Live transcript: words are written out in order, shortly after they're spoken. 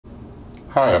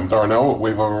Hi, I'm Darnell with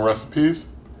Wave Oven Recipes,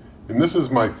 and this is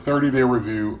my 30-day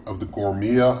review of the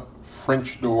Gourmia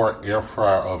French door air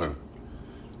fryer oven.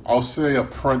 I'll say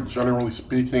up front, generally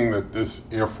speaking, that this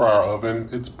air fryer oven,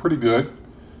 it's pretty good.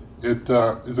 It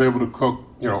is able to cook,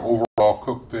 overall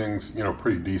cook things,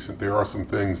 pretty decent. There are some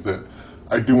things that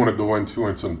I do want to go into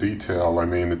in some detail. I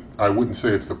mean, I wouldn't say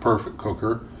it's the perfect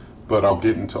cooker, but I'll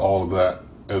get into all of that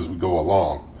as we go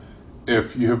along.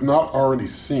 If you have not already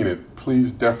seen it,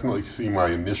 please definitely see my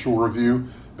initial review.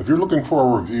 If you're looking for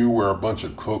a review where a bunch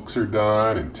of cooks are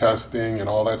done and testing and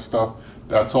all that stuff,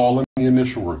 that's all in the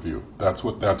initial review. That's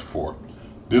what that's for.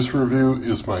 This review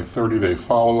is my 30-day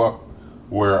follow-up,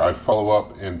 where I follow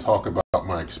up and talk about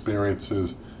my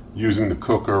experiences using the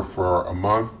cooker for a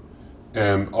month.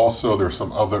 And also there's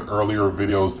some other earlier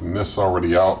videos than this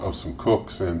already out of some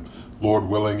cooks, and Lord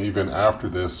willing, even after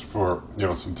this, for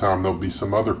some time, there'll be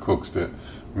some other cooks that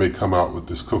may come out with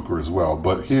this cooker as well.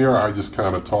 But here I just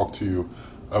kind of talk to you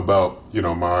about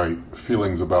my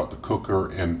feelings about the cooker,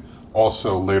 and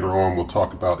also later on we'll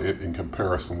talk about it in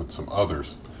comparison with some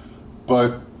others.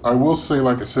 But I will say,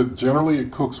 like I said, generally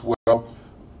it cooks well.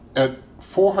 At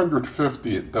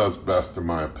 450 it does best, in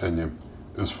my opinion,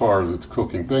 as far as its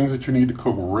cooking. Things that you need to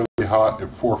cook really hot at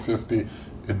 450,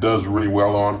 it does really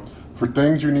well on. For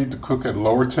things you need to cook at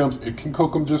lower temps, it can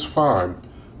cook them just fine,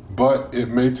 but it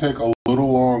may take a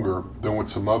little longer than with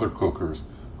some other cookers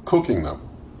cooking them.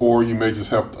 Or you may just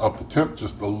have to up the temp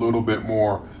just a little bit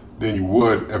more than you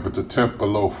would if it's a temp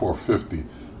below 450.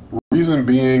 Reason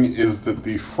being is that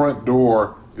the front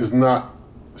door is not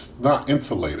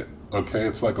insulated, okay?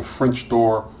 It's like a French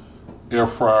door air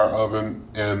fryer oven,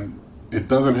 and it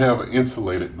doesn't have an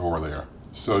insulated door there.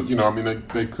 So,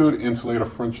 they could insulate a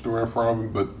French door air fryer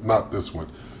oven, but not this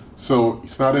one. So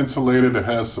it's not insulated. It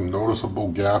has some noticeable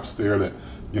gaps there that,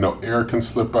 air can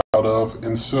slip out of.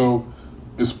 And so,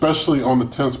 especially on the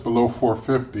temps below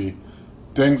 450,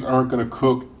 things aren't going to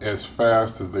cook as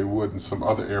fast as they would in some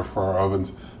other air fryer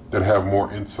ovens that have more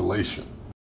insulation.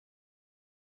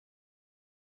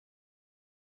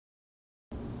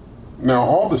 Now,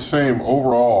 all the same,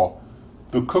 overall,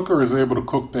 the cooker is able to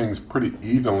cook things pretty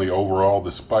evenly overall,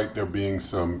 despite there being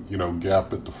some,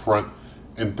 gap at the front.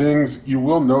 And things, you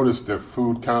will notice that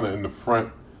food kind of in the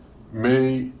front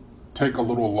may take a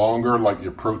little longer, like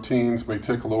your proteins may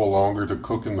take a little longer to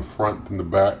cook in the front than the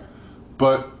back.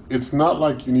 But it's not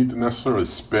like you need to necessarily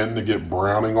spin to get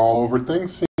browning all over.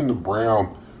 Things seem to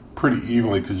brown pretty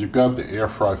evenly because you've got the air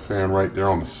fry fan right there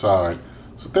on the side.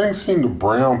 So things seem to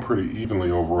brown pretty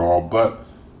evenly overall, but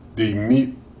the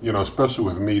meat, especially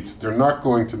with meats, they're not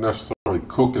going to necessarily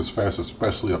cook as fast,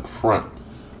 especially up front.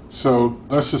 So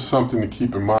that's just something to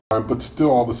keep in mind, but still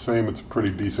all the same, it's a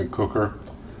pretty decent cooker.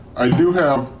 I do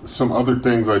have some other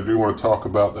things I do want to talk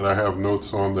about that I have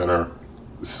notes on that are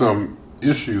some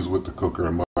issues with the cooker,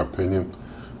 in my opinion.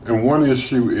 And one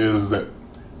issue is that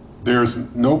there's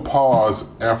no pause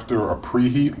after a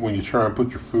preheat when you try and put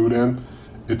your food in.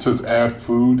 It says add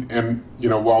food, and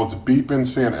while it's beeping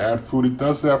saying add food, it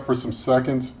does that for some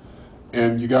seconds,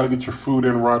 and you got to get your food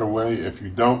in right away. If you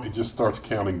don't, it just starts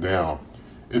counting down.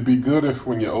 It'd be good if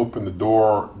when you open the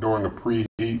door during a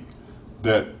preheat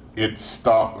that it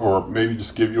stopped, or maybe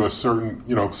just give you a certain,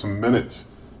 some minutes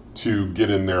to get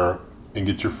in there and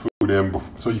get your food in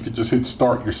so you could just hit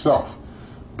start yourself.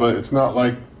 But it's not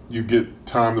like you get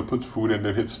time to put food in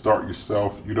and hit start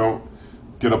yourself. You don't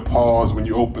get a pause when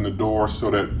you open the door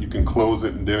so that you can close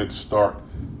it and then it start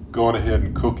going ahead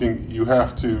and cooking. You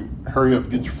have to hurry up,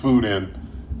 get your food in,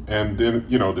 and then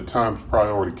the time's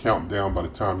probably already counting down by the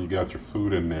time you got your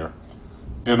food in there.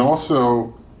 And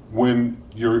also, when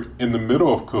you're in the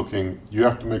middle of cooking, you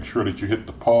have to make sure that you hit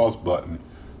the pause button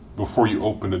before you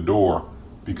open the door,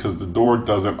 because the door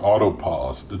doesn't auto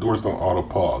pause. The doors don't auto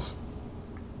pause.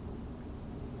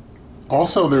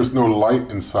 Also, there's no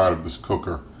light inside of this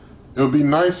cooker. It would be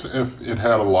nice if it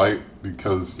had a light,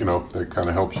 because, that kind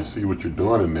of helps you see what you're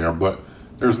doing in there. But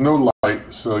there's no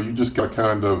light, so you just got to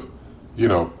kind of,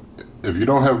 if you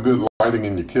don't have good lighting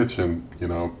in your kitchen,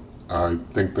 I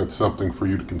think that's something for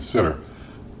you to consider.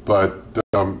 But,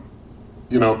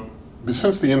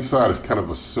 since the inside is kind of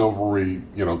a silvery,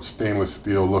 stainless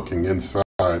steel looking inside,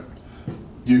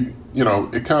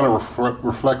 it kind of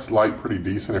reflects light pretty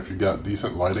decent if you got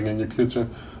decent lighting in your kitchen.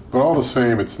 But all the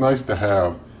same, it's nice to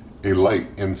have a light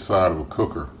inside of a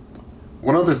cooker.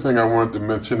 One other thing I wanted to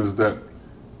mention is that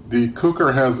the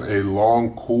cooker has a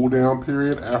long cool down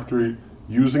period after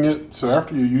using it. So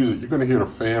after you use it, you're going to hear the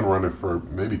fan running for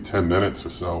maybe 10 minutes or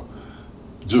so.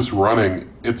 Just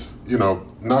running. It's,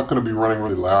 not going to be running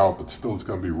really loud, but still it's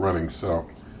going to be running. So,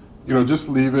 just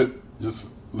leave it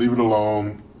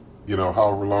alone.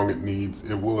 however long it needs,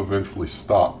 it will eventually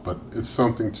stop, but it's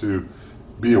something to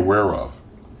be aware of.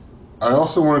 I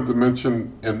also wanted to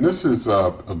mention, and this is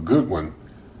a good one,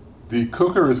 the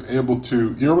cooker is you're able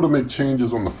to make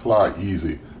changes on the fly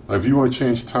easy. Like if you want to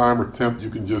change time or temp, you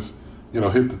can just,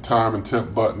 hit the time and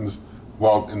temp buttons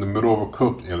while in the middle of a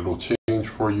cook, and it'll change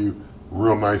for you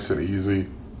real nice and easy.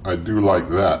 I do like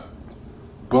that.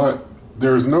 But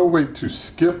there's no way to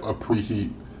skip a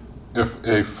preheat if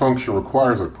a function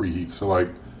requires a preheat. So like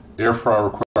air fryer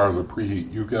requires a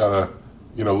preheat, you gotta,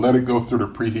 let it go through the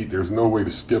preheat. There's no way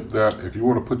to skip that. If you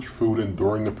want to put your food in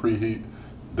during the preheat,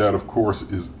 that of course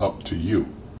is up to you.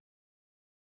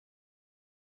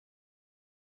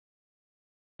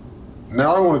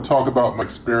 Now I want to talk about my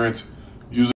experience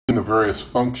using the various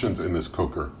functions in this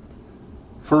cooker.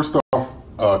 First off,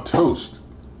 toast.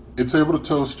 It's able to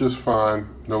toast just fine,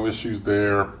 no issues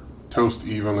there. Toast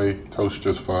evenly, toast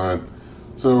just fine.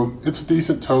 So it's a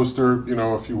decent toaster,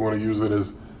 if you want to use it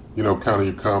as, kind of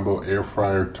your combo air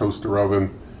fryer, toaster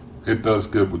oven. It does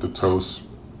good with the toast.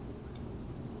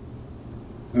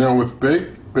 Now with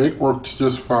bake works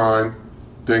just fine.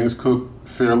 Things cook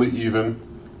fairly even.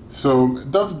 So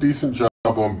it does a decent job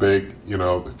on bake.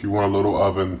 If you want a little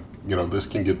oven, this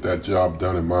can get that job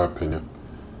done in my opinion.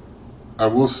 I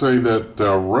will say that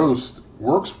roast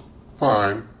works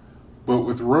fine, but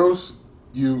with roast,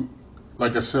 you,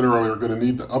 like I said earlier, are going to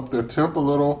need to up that temp a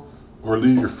little or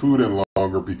leave your food in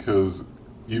longer, because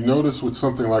you notice with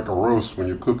something like a roast, when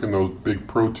you're cooking those big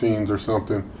proteins or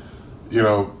something,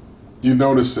 you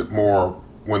notice it more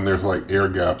when there's like air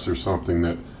gaps or something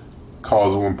that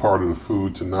cause one part of the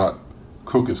food to not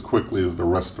cook as quickly as the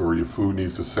rest, or your food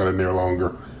needs to set in there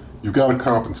longer. You've got to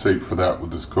compensate for that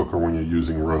with this cooker when you're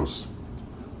using roast.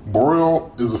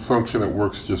 Broil is a function that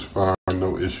works just fine,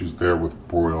 no issues there with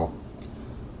broil.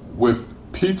 With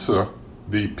pizza,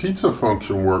 the pizza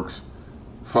function works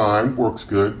fine, works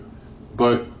good,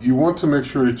 but you want to make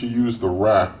sure that you use the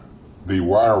rack, the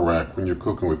wire rack, when you're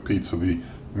cooking with pizza. The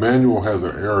manual has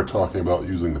an error talking about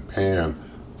using the pan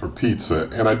for pizza,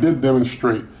 and I did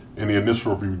demonstrate in the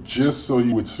initial review just so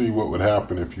you would see what would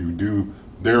happen if you do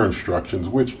their instructions,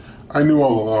 which I knew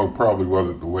all along probably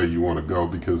wasn't the way you want to go,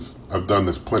 because I've done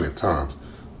this plenty of times.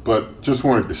 But just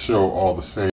wanted to show all the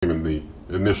same in the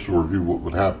initial review what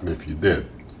would happen if you did.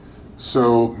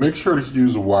 So make sure to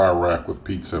use a wire rack with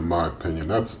pizza, in my opinion.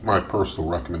 That's my personal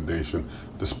recommendation,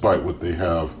 despite what they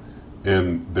have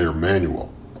in their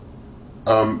manual.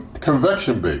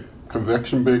 Convection bake.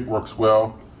 Convection bake works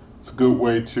well. It's a good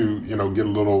way to, get a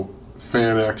little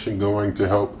fan action going to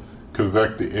help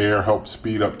convect the air, help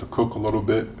speed up the cook a little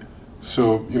bit.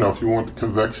 So, if you want to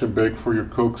convection bake for your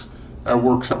cooks, that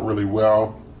works out really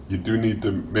well. You do need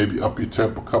to maybe up your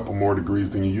temp a couple more degrees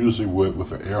than you usually would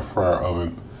with an air fryer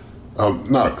oven.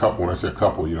 Not a couple, when I say a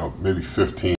couple, maybe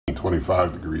 15,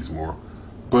 25 degrees more.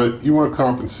 But you want to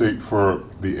compensate for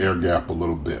the air gap a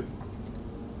little bit.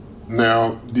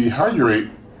 Now,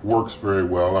 dehydrate works very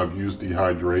well. I've used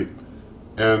dehydrate,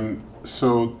 and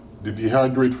so the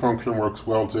dehydrate function works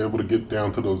well. It's able to get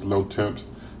down to those low temps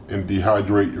and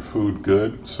dehydrate your food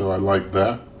good, so I like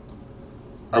that.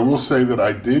 I will say that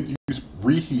I did use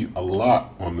reheat a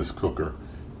lot on this cooker,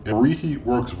 and reheat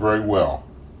works very well.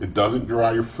 It doesn't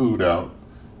dry your food out,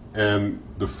 and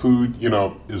the food,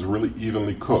 is really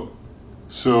evenly cooked.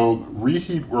 So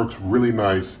reheat works really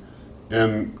nice,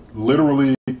 and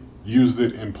literally used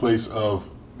it in place of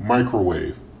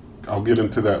microwave. I'll get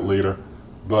into that later,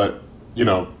 but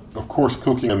of course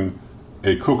cooking in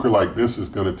a cooker like this is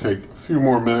going to take a few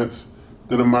more minutes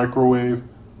than a microwave,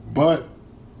 but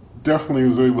definitely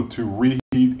was able to reheat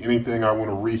anything I want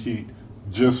to reheat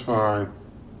just fine.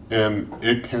 And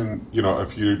it can,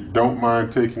 if you don't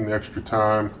mind taking the extra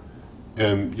time,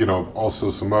 and also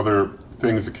some other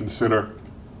things to consider,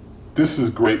 this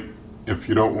is great if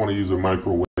you don't want to use a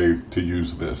microwave to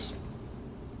use this.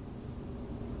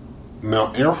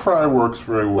 Now, air fry works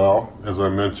very well, as I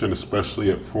mentioned, especially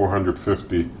at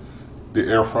 450. The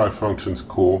air fry function's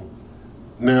cool.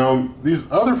 Now, these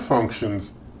other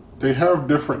functions, they have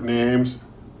different names,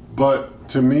 but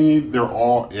to me, they're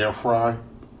all air fry.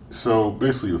 So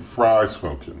basically the fries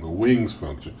function, the wings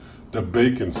function, the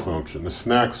bacon's function, the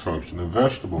snacks function, the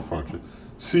vegetable function,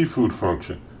 seafood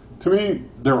function. To me,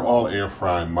 they're all air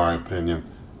fry in my opinion.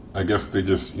 I guess they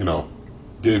just,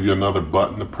 gave you another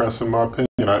button to press in my opinion.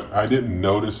 I didn't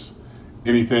notice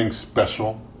anything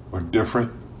special or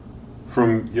different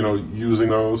from, using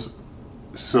those.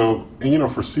 So, and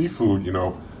for seafood,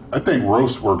 I think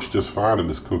roast works just fine in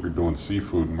this cooker doing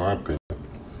seafood in my opinion.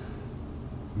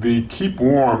 The keep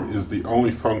warm is the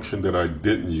only function that I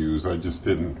didn't use. I just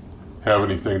didn't have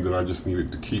anything that I just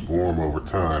needed to keep warm over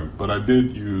time. But I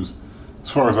did use,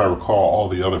 as far as I recall, all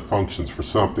the other functions for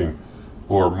something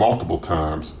or multiple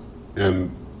times,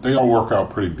 and they all work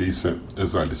out pretty decent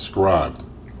as I described.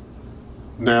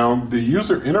 Now, the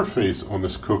user interface on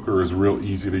this cooker is real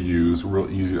easy to use, real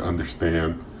easy to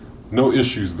understand. No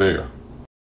issues there.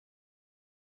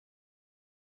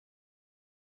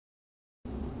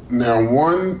 Now,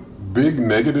 one big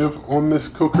negative on this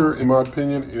cooker, in my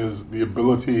opinion, is the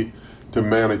ability to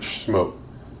manage smoke.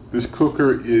 This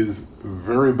cooker is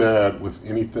very bad with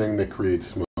anything that creates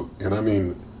smoke, and I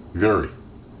mean very,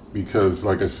 because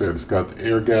like I said, it's got the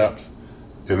air gaps,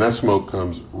 and that smoke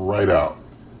comes right out.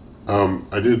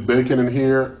 I did bacon in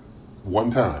here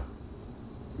one time,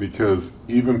 because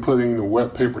even putting the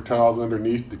wet paper towels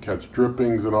underneath to catch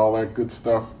drippings and all that good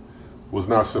stuff was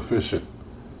not sufficient.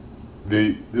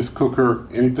 This cooker,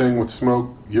 anything with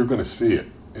smoke, you're going to see it,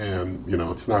 and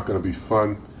it's not going to be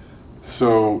fun.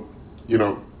 So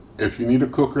if you need a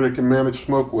cooker that can manage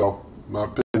smoke, well, in my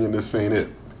opinion, this ain't it.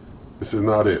 This is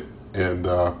not it, and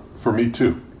for me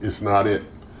too, it's not it.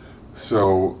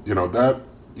 So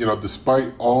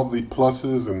despite all the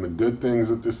pluses and the good things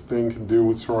that this thing can do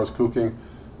as far as cooking,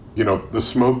 the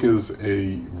smoke is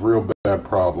a real bad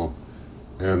problem,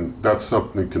 and that's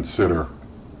something to consider.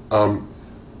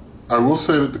 I will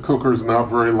say that the cooker is not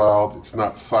very loud. It's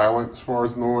not silent as far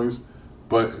as noise,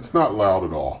 but it's not loud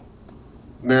at all.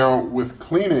 Now, with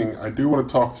cleaning, I do want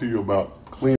to talk to you about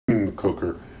cleaning the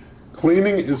cooker.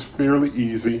 Cleaning is fairly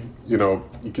easy. You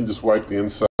can just wipe the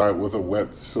inside with a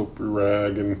wet soapy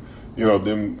rag and,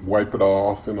 then wipe it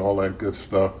off and all that good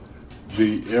stuff.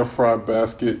 The air fry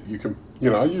basket, you can,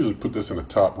 I usually put this in the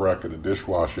top rack of the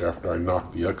dishwasher after I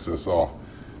knock the excess off.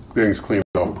 Things clean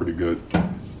off pretty good.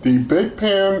 The bake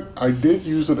pan, I did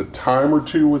use it a time or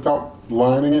two without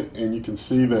lining it, and you can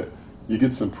see that you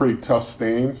get some pretty tough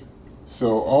stains.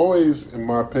 So always, in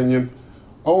my opinion,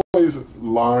 always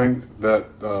line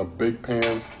that bake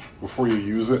pan before you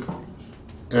use it.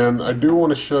 And I do want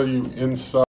to show you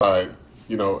inside,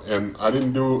 and I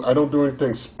don't do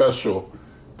anything special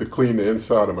to clean the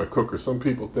inside of my cooker. Some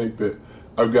people think that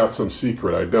I've got some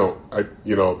secret. I don't.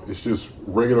 It's just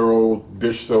regular old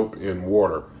dish soap and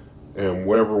water, and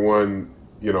whatever one,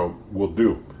 will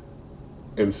do.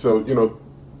 And so,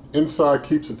 inside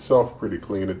keeps itself pretty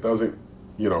clean. It doesn't,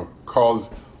 cause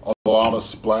a lot of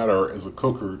splatter as a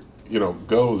cooker,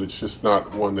 goes. It's just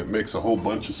not one that makes a whole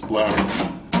bunch of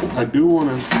splatter. I do want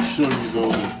to show you though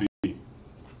that the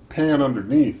pan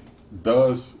underneath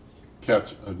does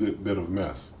catch a good bit of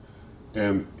mess,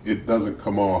 and it doesn't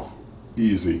come off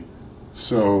easy.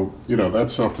 So,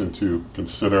 that's something to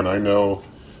consider. And I know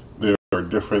there are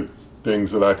different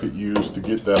things that I could use to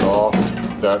get that off.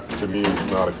 That to me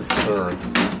is not a concern.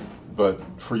 But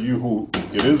for you who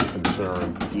it is a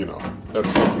concern, that's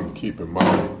something to keep in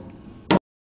mind.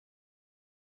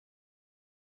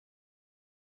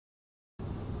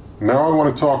 Now I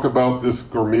want to talk about this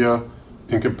Gourmia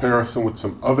in comparison with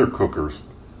some other cookers.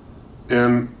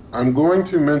 And I'm going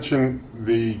to mention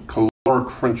the caloric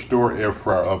French door air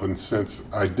fryer oven, since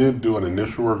I did do an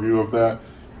initial review of that,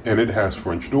 and it has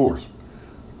French doors.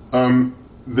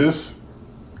 This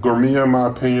Gourmia, in my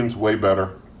opinion, is way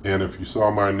better. And if you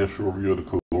saw my initial review of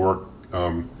the caloric,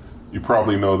 you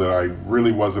probably know that I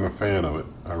really wasn't a fan of it.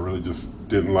 I really just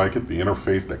didn't like it. The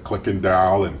interface, that click and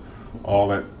dial and all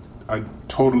that, I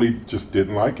totally just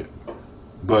didn't like it.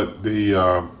 But the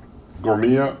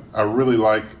Gourmia, I really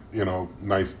like,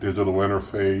 nice digital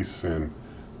interface, and,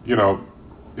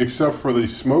 except for the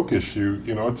smoke issue,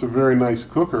 it's a very nice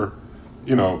cooker.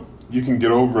 You can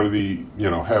get over the,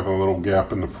 having a little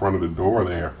gap in the front of the door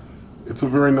there. It's a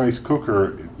very nice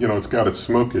cooker. It's got its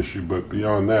smoke issue, but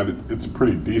beyond that, it's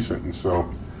pretty decent. And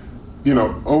so,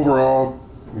 overall,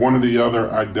 one or the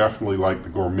other, I definitely like the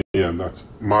Gourmia, and that's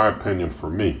my opinion for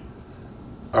me.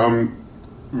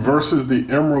 Versus the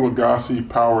Emeril Lagasse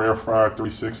Power Air Fryer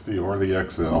 360 or the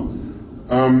XL,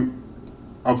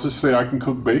 I'll just say I can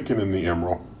cook bacon in the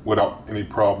Emeril without any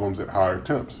problems at higher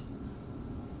temps.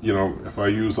 If I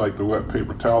use like the wet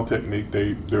paper towel technique,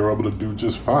 they're able to do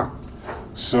just fine.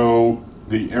 So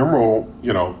the Emeril,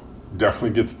 definitely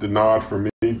gets the nod for me.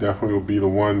 Definitely will be the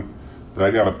one that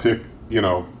I got to pick,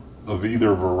 of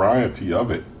either variety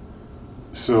of it.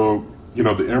 So, the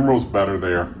Emeril's better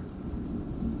there.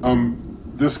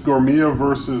 This Gourmia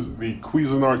versus the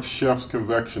Cuisinart Chef's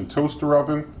Convection Toaster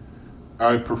Oven,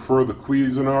 I prefer the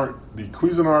Cuisinart. The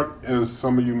Cuisinart, as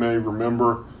some of you may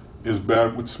remember, is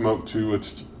bad with smoke too.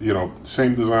 It's,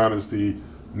 same design as the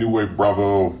New Wave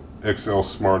Bravo XL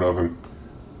Smart Oven.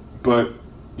 But,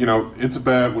 it's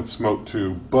bad with smoke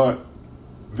too. But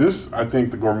This, I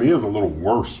think the Gourmia is a little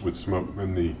worse with smoke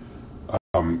than the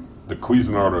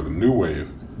Cuisinart or the New Wave.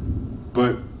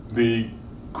 But the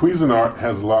Cuisinart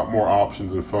has a lot more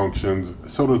options and functions,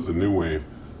 so does the New Wave.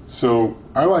 So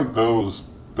I like those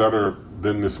better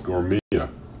than this Gourmia.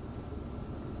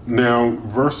 Now,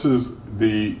 versus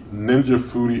the Ninja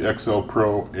Foodie XL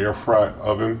Pro air fry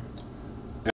oven,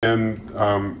 and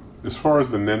as far as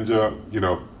the Ninja,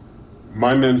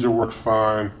 my Ninja works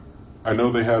fine. I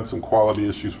know they had some quality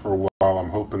issues for a while. I'm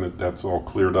hoping that that's all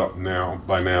cleared up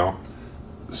by now.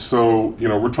 So,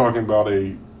 we're talking about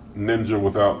a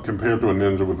Ninja compared to a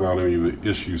Ninja without any of the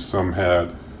issues some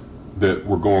had that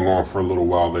were going on for a little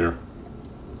while there.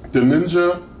 The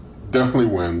Ninja definitely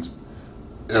wins.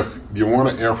 If you want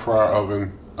an air fryer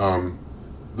oven,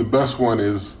 the best one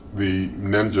is the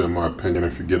Ninja, in my opinion.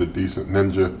 If you get a decent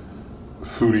Ninja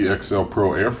Foodie XL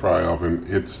Pro air fry oven,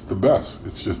 it's the best.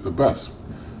 It's just the best.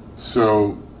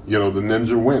 So, the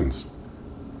Ninja wins.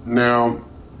 Now,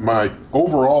 my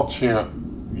overall champ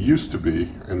used to be,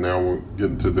 and now we'll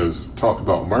get into this talk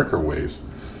about microwaves,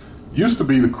 used to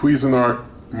be the Cuisinart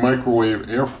microwave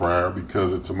air fryer,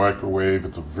 because it's a microwave.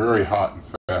 It's a very hot and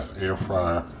fast air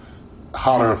fryer,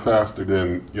 hotter and faster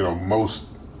than most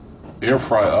air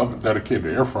fry oven dedicated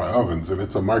air fry ovens, and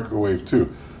it's a microwave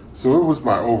too. So it was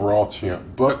my overall champ,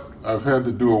 but I've had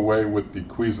to do away with the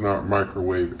Cuisinart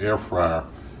microwave air fryer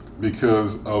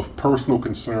because of personal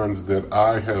concerns that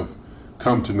I have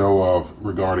come to know of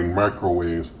regarding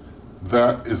microwaves.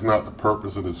 That is not the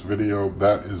purpose of this video.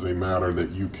 That is a matter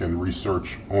that you can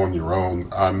research on your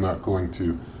own. I'm not going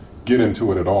to get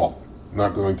into it at all. I'm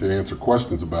not going to answer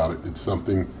questions about it. It's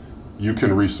something you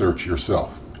can research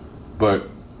yourself. But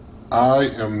I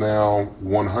am now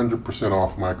 100%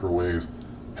 off microwaves.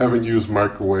 Haven't used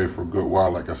microwave for a good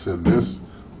while. Like I said, this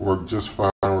worked just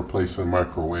fine replacing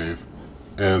microwave.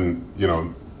 And,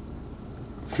 a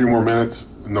few more minutes,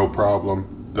 no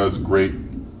problem. Does great.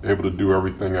 Able to do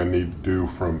everything I need to do,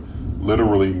 from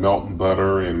literally melting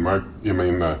butter and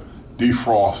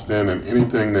defrosting and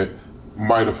anything that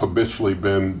might have habitually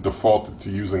been defaulted to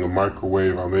using a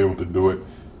microwave. I'm able to do it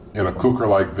in a cooker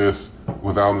like this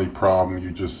without any problem.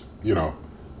 You just,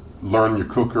 learn your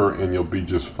cooker and you'll be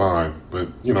just fine. But,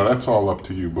 that's all up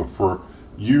to you. But for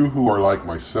you who are like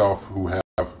myself, who have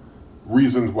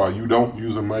reasons why you don't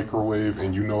use a microwave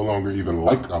and you no longer even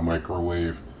like a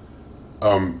microwave,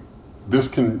 this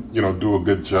can, do a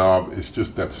good job. It's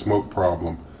just that smoke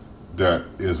problem that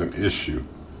is an issue.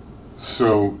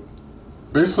 So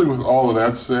basically, with all of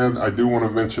that said, I do want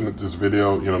to mention that this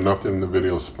video, nothing in the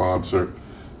video is sponsored.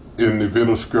 In the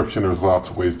video description, there's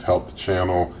lots of ways to help the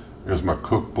channel. There's my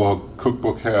cookbook.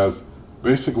 Cookbook has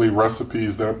basically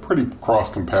recipes that are pretty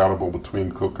cross-compatible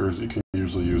between cookers. You can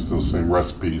usually use those same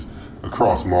recipes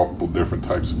across multiple different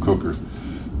types of cookers.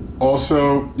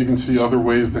 Also, you can see other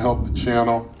ways to help the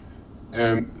channel.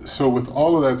 And so with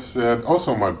all of that said,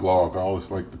 also my blog, I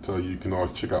always like to tell you, you can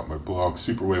always check out my blog,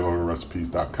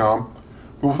 superwaveovenrecipes.com.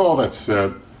 But with all that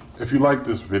said, if you like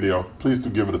this video, please do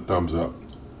give it a thumbs up.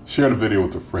 Share the video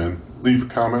with a friend. Leave your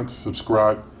comments,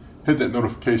 subscribe, hit that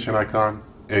notification icon,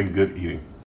 and good eating.